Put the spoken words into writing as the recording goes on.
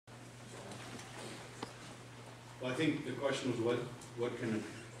Well, I think the question was what can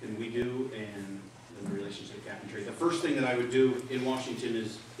we do and the relationship to cap and trade. The first thing that I would do in Washington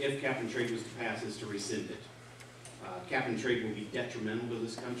is, if cap and trade was to pass, is to rescind it. Cap and trade will be detrimental to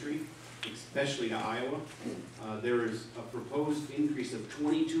this country, especially to Iowa. There is a proposed increase of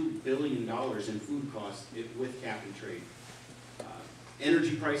 $22 billion in food costs with cap and trade.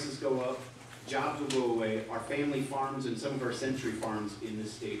 Energy prices go up, jobs will go away, our family farms and some of our century farms in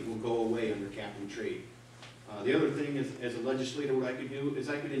this state will go away under cap and trade. The other thing is, as a legislator, what I could do is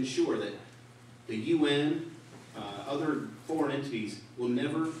I could ensure that the UN, other foreign entities, will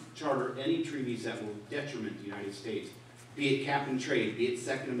never charter any treaties that will detriment the United States, be it cap and trade, be it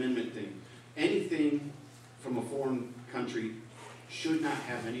Second Amendment thing. Anything from a foreign country should not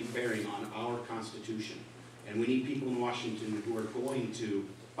have any bearing on our Constitution. And we need people in Washington who are going to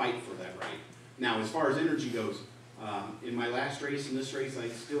fight for that right. Now, as far as energy goes, in my last race and this race, I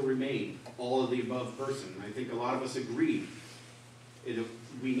still remain all of the above person. I think a lot of us agree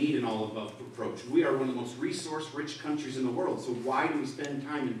we need an all-above approach. We are one of the most resource-rich countries in the world, so why do we spend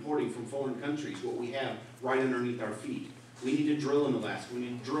time importing from foreign countries what we have right underneath our feet? We need to drill in Alaska, we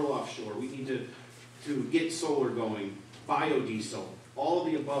need to drill offshore, we need to get solar going, biodiesel, all of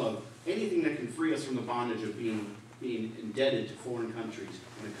the above, anything that can free us from the bondage of being indebted to foreign countries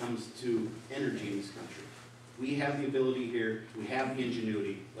when it comes to energy in this country. We have the ability here, we have the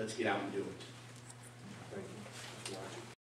ingenuity, let's get out and do it.